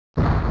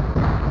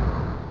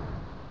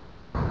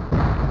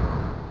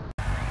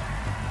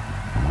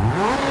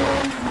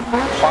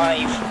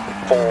5,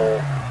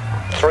 4,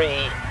 3,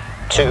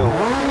 2, 1,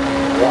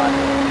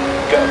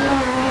 go.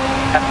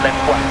 And left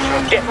 1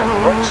 through dip,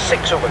 right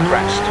 6 over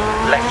crest.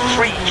 Left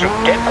 3 through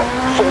dip,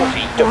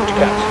 40, don't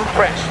cut,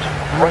 crest.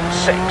 Right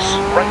 6,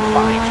 right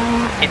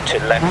 5, into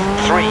left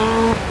 3.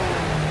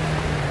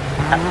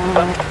 And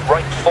bump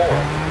right 4.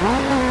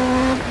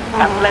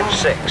 And left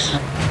 6.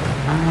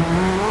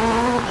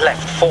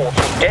 Left 4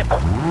 through dip.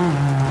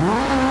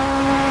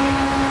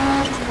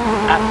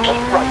 And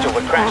keep right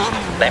over crest.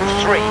 Left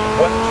 3,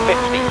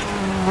 150.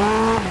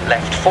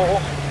 Left 4.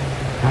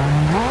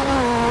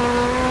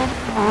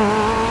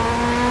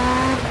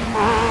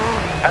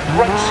 And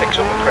right 6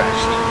 over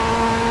crest.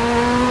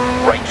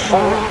 Right 4,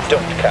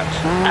 don't cut.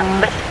 And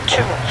left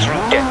 2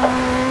 through dip.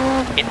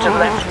 Into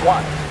left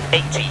 1,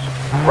 80.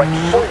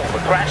 Right 4 over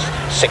crest,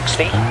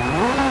 60.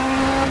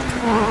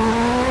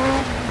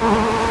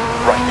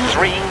 Right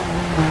 3.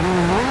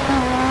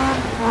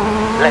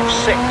 Left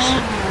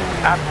 6.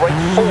 And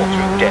right 4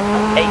 through dip,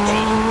 80.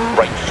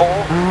 Right 4.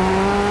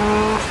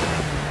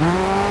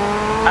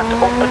 And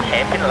open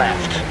hairpin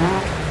left.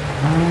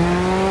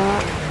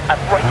 And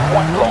right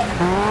 1 long.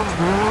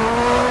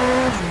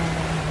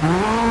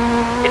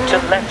 Into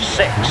left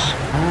 6.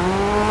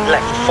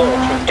 Left 4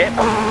 through dip.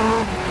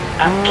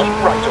 And keep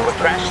right over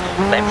crest.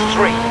 Left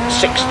 3,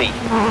 60.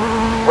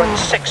 Right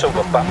 6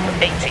 over bump,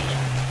 80.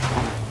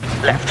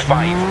 Left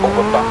 5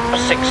 over bump,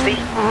 60.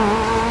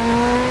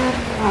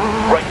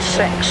 Right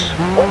 6,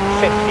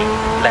 150.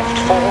 Left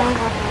 4.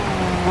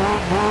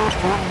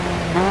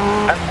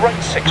 And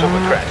right 6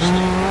 over crest.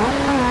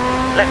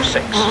 Left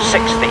 6,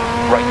 60.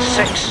 Right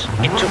 6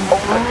 into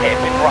open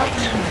hairpin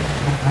right.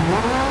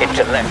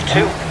 Into left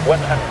 2,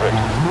 100.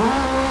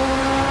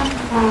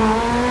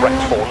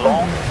 Right 4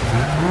 long.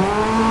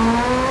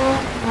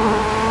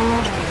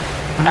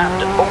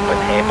 And open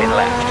hairpin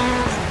left.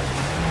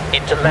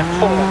 Into left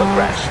 4 over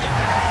crest.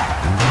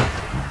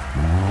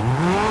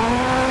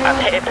 And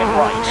hairpin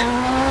right.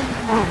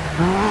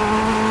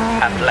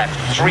 And left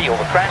 3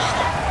 over crest.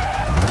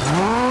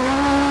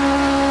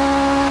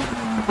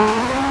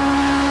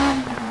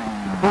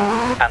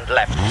 And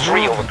left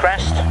 3 over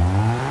crest.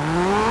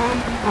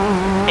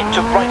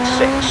 Into right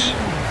 6.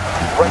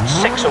 Right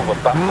 6 over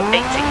bump,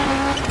 80.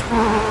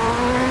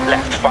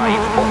 Left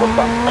 5 over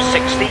bump,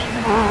 60.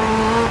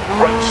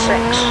 Right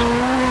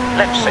 6.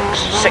 Left 6,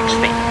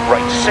 60.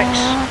 Right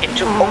 6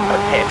 into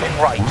open hairpin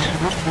right.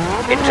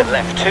 Into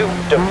left 2,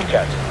 don't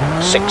cut,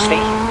 60.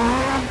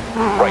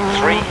 Right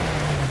 3.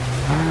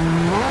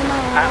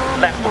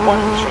 And left 1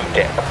 through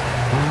dip.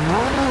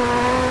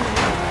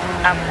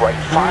 And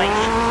right 5.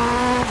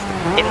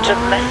 Into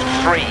left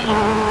 3.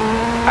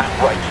 And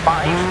right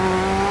 5.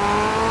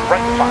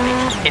 Right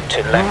 5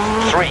 into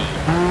left 3.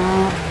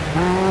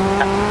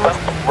 And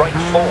bump right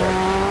 4.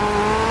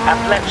 And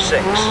left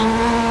 6.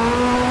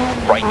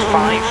 Right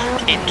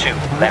 5 into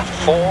left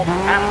 4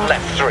 and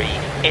left 3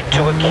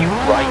 into acute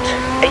right,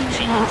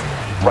 80.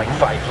 Right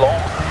 5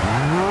 long.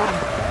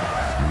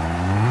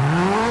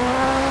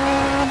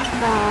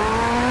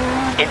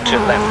 Into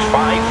left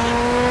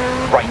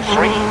 5. Right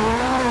 3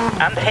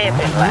 and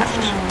hairpin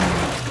left.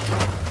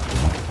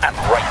 And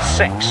right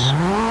 6.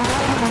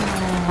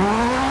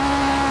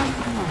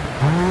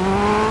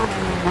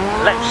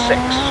 Left 6.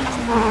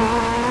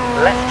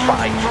 Left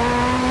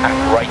 5. And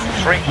right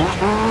 3,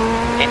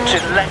 into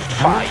left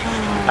 5,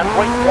 and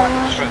right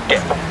 1 through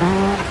dip,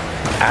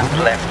 and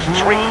left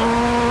 3,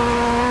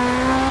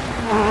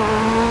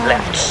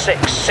 left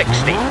 6,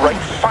 60,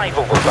 right 5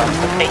 over bump,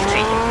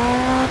 80,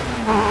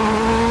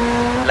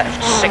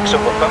 left 6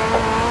 over bump,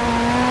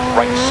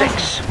 right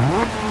 6,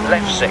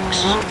 left 6,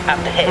 and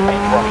hairpin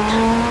right,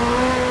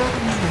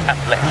 and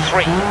left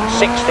 3,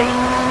 60,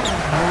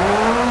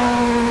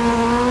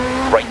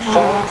 right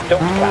 4,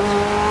 don't cut.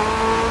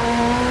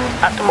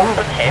 And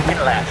open hairpin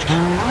left.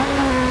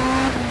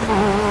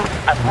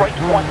 And right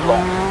 1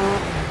 long.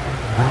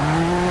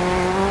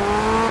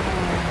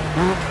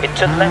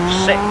 Into left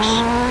 6.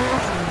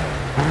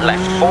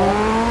 Left 4.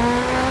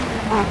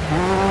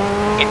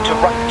 Into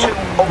right 2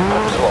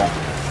 opens long.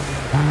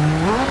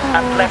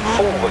 And left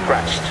 4 over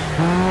crest.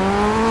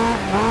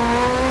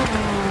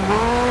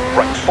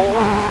 Right 4.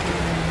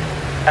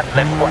 And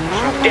left 1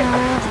 through dip.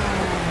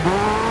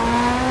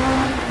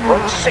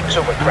 Right 6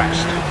 over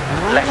crest.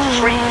 Left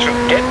 3 through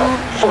dip,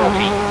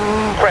 40.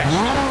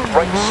 Crest.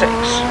 Right 6.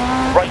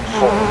 Right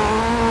 4.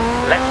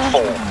 Left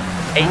 4.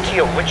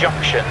 80 over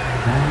junction.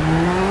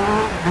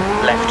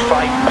 Left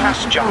 5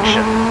 past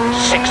junction.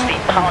 60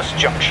 past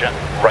junction.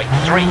 Right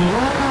 3.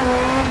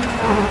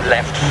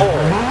 Left 4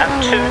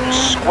 and turn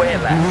square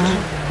left.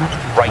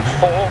 Right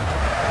 4.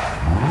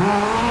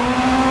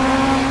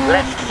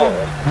 Left 4.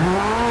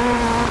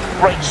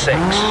 Right 6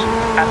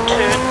 and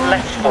turn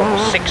left 4,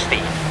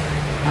 60.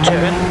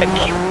 Turn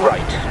acute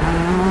right.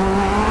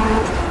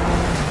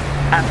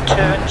 And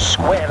turn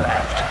square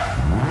left.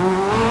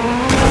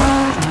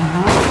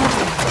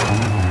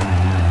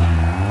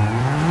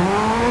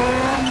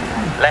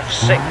 Left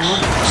 6,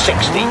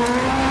 60.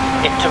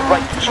 Into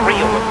right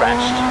 3 over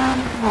crest.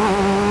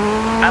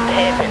 And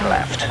hairpin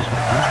left.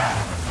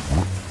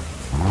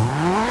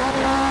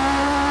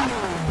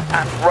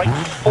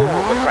 right 4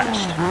 over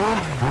crest.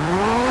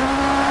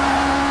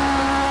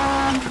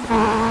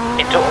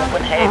 Into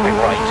open hairpin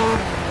right.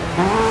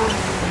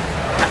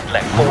 And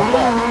left 4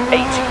 long,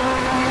 80.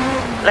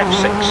 Left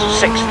 6,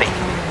 60.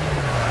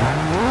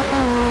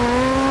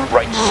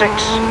 Right 6.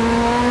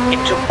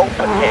 Into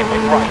open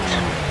hairpin right.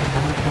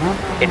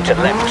 Into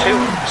left 2,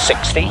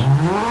 60.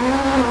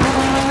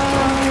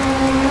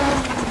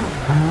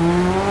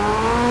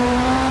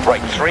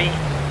 Right 3.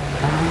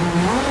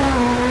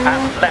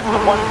 And left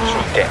 1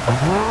 through dip.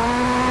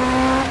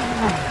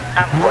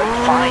 And right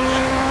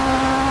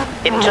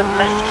 5. Into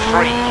left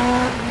 3.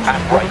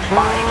 And right 5.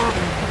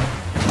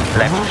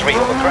 Left 3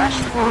 over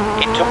crest.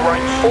 Into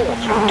right 4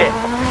 through dip.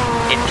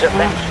 Into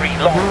left 3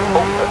 long,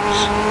 opens.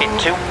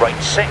 Into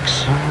right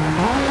 6.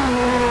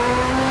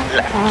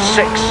 Left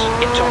 6,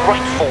 into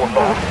right 4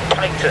 long,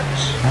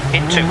 tightens,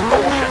 into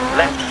caution,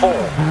 left 4,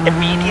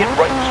 immediate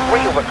right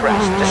 3 over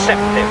crest,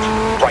 deceptive,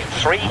 right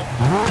 3,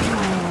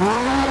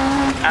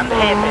 and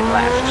hairpin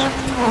left,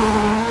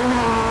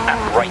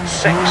 and right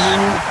 6,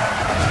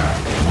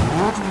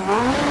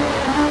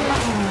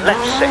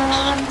 left 6,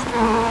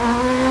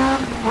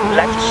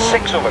 left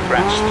 6 over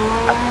crest,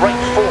 and right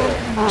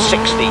 4,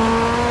 60.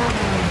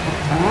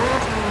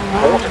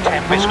 Water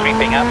temp is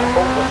creeping up,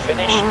 over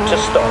finish to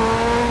stop.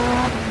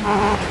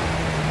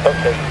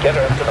 Okay, get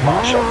her up to the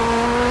marshal.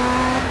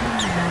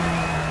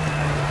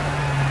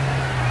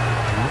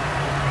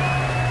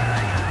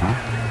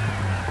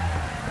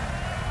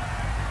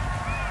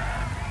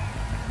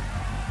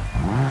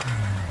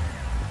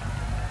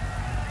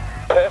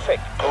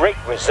 Perfect, great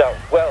result,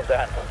 well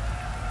done.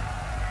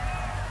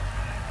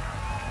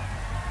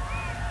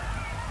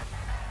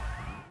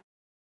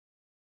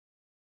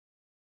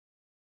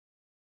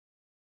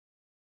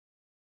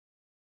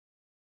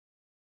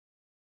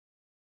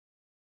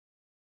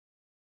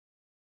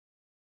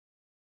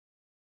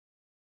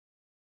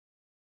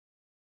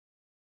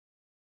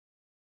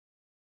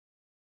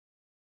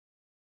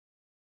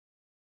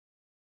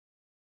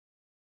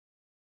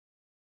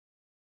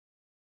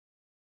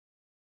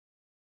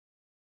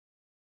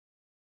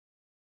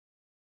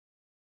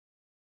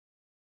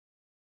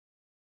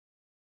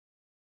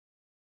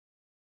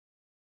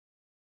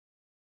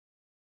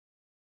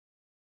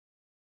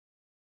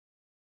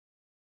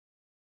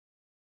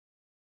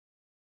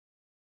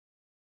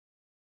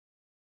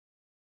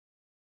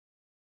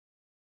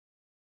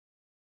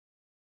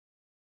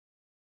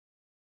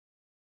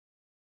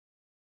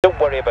 Don't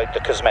worry about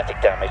the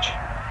cosmetic damage.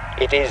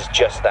 It is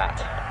just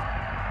that.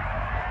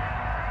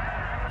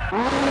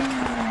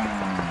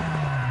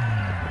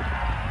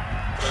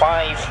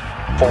 Five,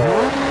 4,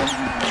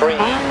 3,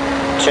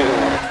 2,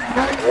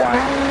 1,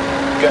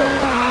 go.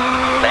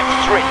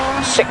 Left 3,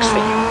 60.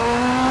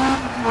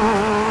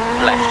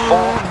 Left 4.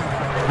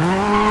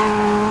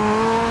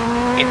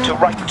 Into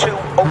right 2,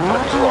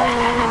 opens long.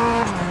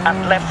 And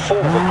left 4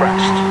 over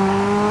crest.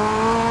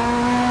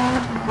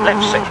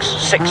 Left 6,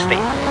 60.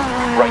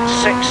 Right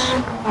 6,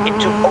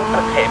 into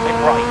open hairpin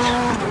right.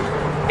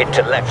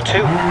 Into left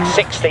 2,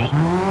 60.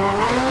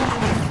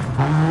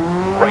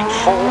 Right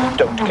 4,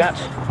 don't cut.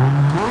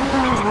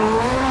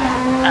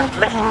 And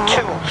left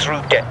 2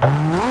 through dip.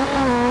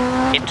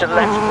 Into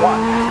left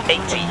 1,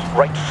 80.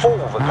 Right 4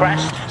 over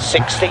crest,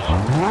 60.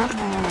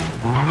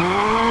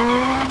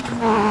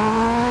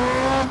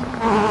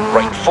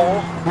 Right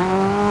 4.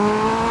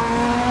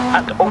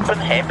 And open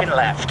hairpin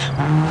left.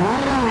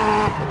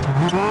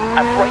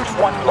 And right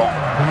 1 long.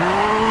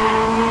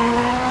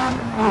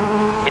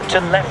 Into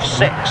left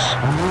 6.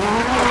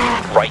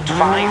 Right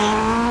 5.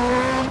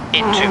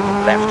 Into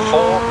left 4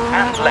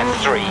 and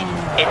left 3.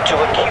 Into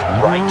acute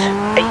right,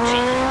 80.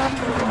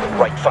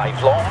 Right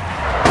 5 long.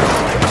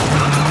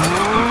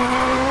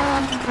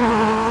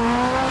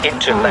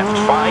 Into left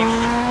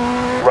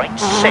 5. Right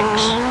 6.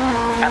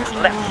 And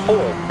left 4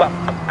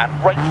 bump and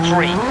right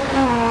 3.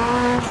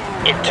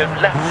 Into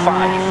left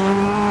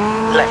 5.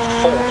 Left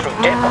 4 through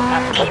dip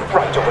and keep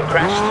right over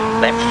crest.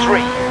 Left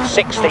 3,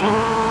 60.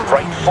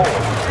 Right 4.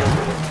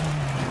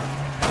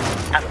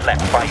 And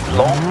left 5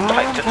 long,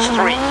 tightens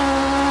 3.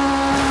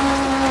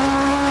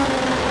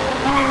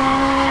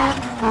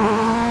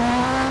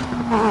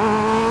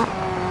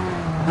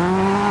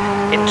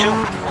 Into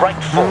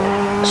right 4,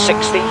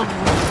 60.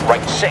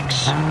 Right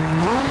 6.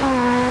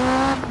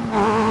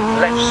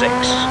 Left 6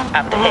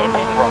 and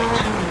hairpin right.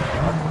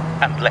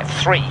 And left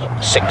 3,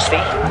 60.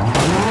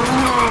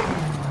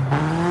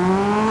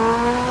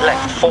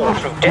 Left 4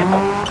 through dip.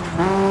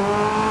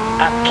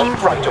 And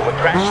keep right over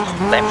crest.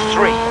 Left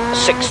 3,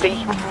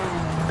 60.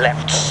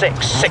 Left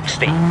 6,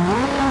 60.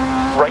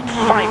 Right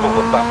 5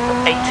 over bump,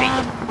 80.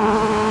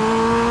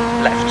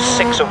 Left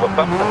 6 over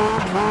bump.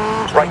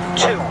 Right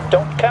 2,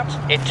 don't cut.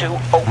 Into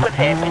open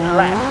hairpin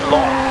left,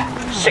 long,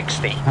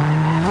 60.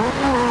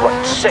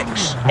 Right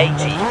 6,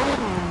 80.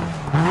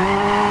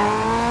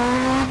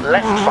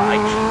 Left 5.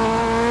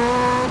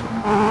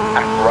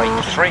 And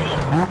right 3.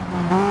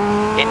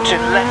 Into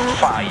left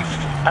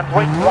 5 and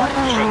right 1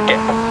 through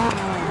dip.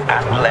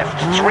 And left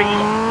 3.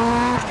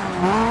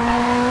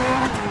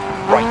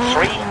 Right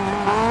 3.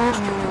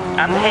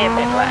 And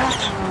hairpin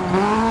left.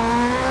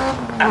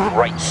 and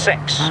right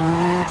 6.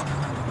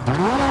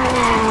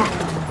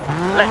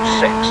 Left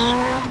 6.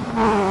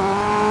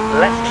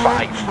 Left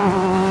 5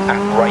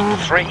 and right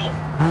 3.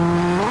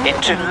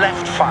 Into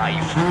left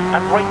 5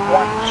 and right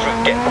 1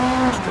 through dip.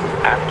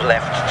 And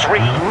left 3.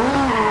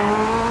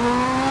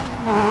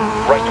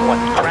 Right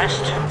 1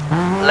 crest.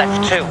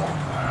 Left 2.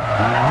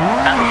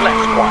 And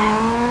left 1.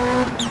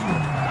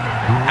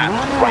 And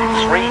right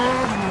 3.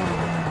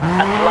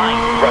 And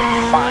line right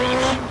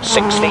 5.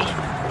 60.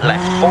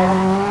 Left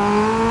 4.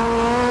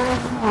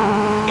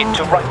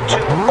 Into right 2.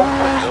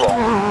 Opens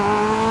long.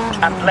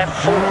 And left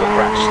 4 the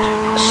crest.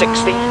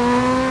 60.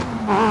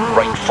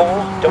 Right 4.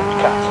 Don't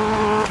cut.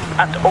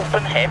 And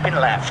open hairpin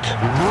left.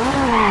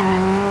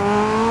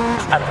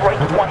 And right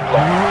 1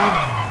 long.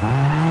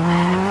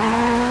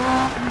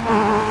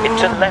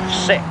 Into left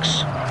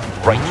 6.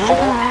 Right 4.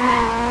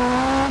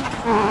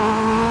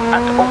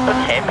 And open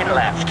hairpin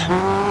left.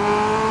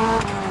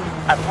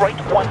 And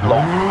right 1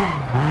 long.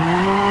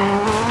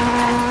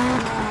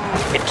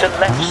 Into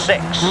left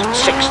 6.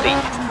 60.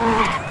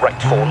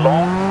 Right 4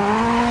 long.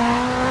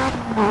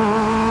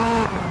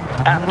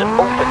 And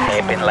open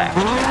hairpin left.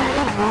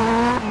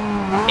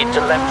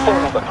 Into left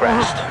 4 the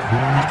crest.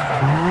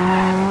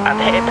 And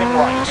hairpin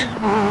right.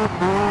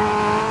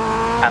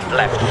 And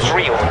left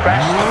 3 over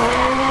crest.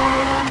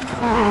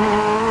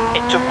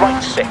 Into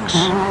right 6.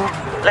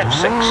 Left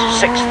 6,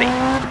 60.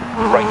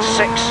 Right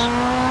 6.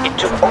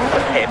 Into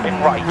open hairpin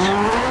right.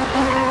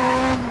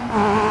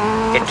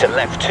 Into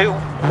left 2,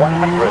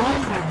 100.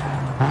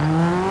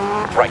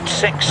 Right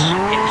 6.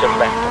 Into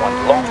left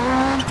 1 long.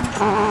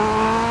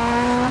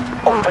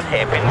 Open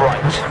hairpin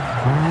right.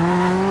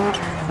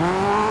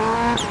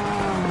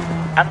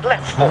 And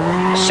left 4,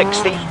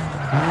 60.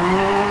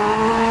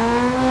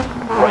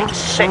 Right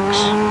 6.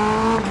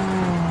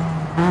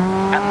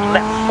 And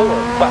left 4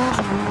 bump.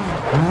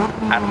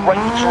 And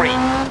right 3.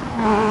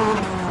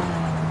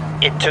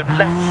 Into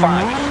left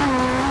 5.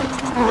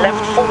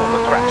 Left 4 the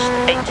crest,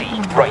 80.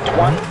 Right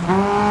 1.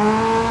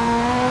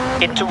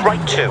 Into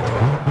right 2.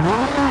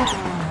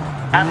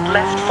 And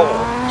left 4,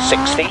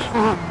 60.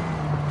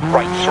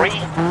 Right 3.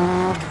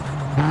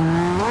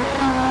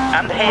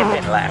 And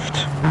hairpin left.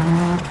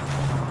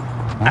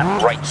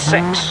 And right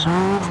 6.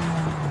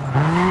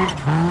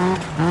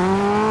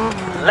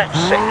 Left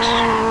 6.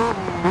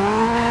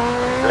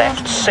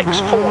 Left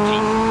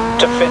 640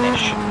 to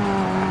finish.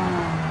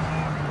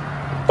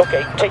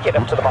 Okay, take it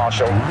up to the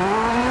marshal.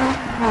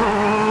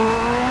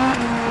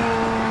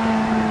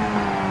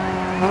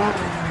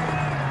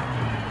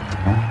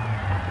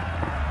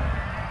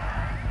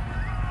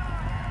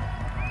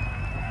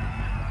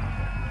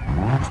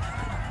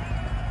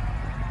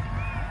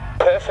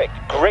 Perfect,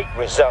 great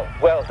result,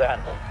 well done.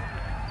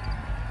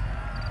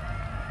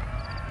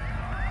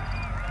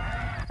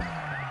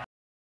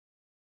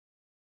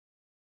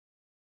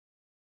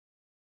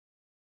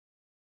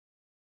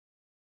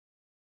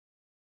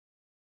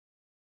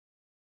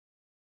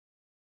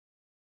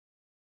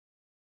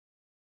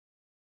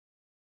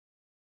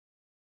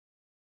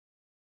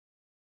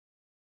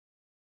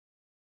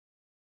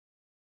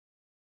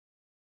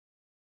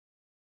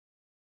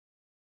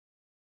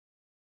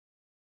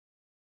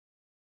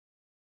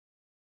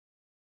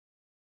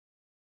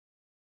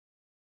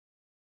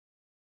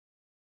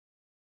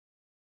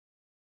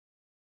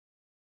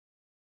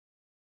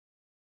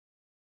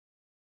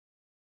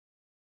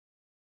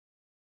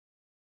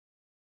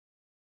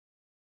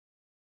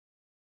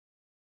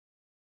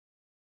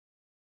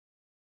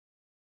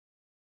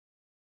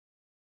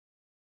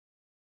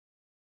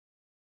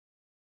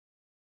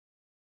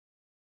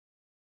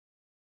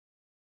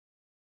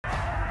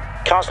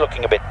 Car's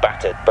looking a bit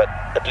battered, but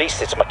at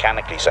least it's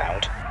mechanically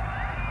sound.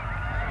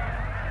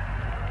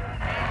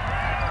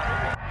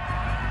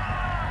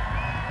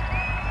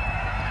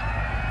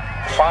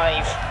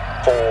 Five,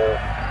 4,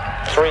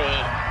 3,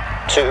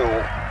 2,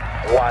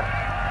 1,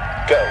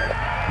 go.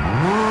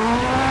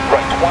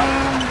 Right 1.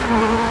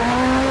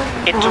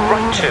 Into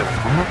right 2.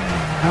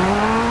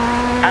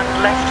 And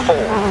left 4.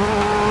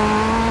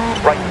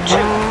 Right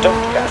 2,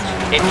 don't cut.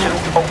 Into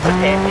open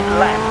hairpin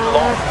left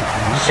long,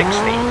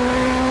 60.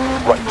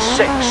 Right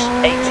 6,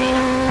 80.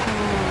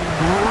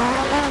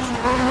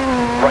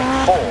 Right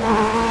 4.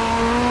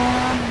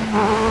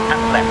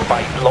 And left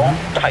 5 long,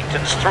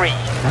 tightens 3.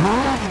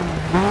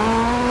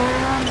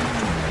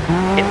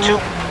 Into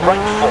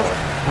right 4.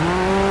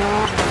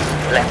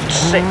 Left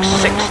 6,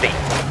 60.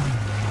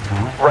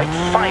 Right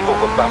 5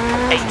 over bump,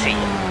 80.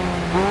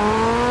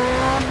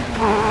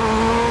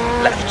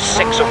 Left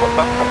 6 over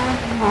bump.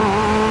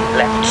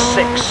 Left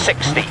 6,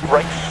 60.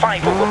 Right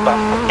 5 over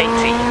bump,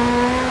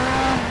 80.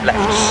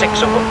 Left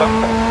 6 over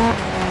bump.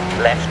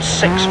 Left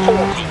 6,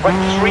 40. Right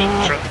 3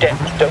 through dip,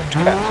 don't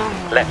cut.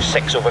 Left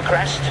 6 over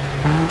crest.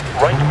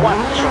 Right 1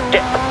 through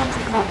dip.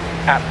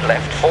 And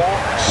left 4,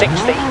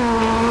 60.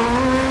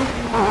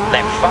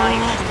 Left 5.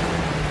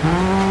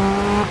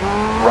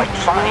 Right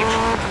 5.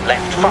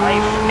 Left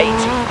 5,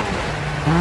 80.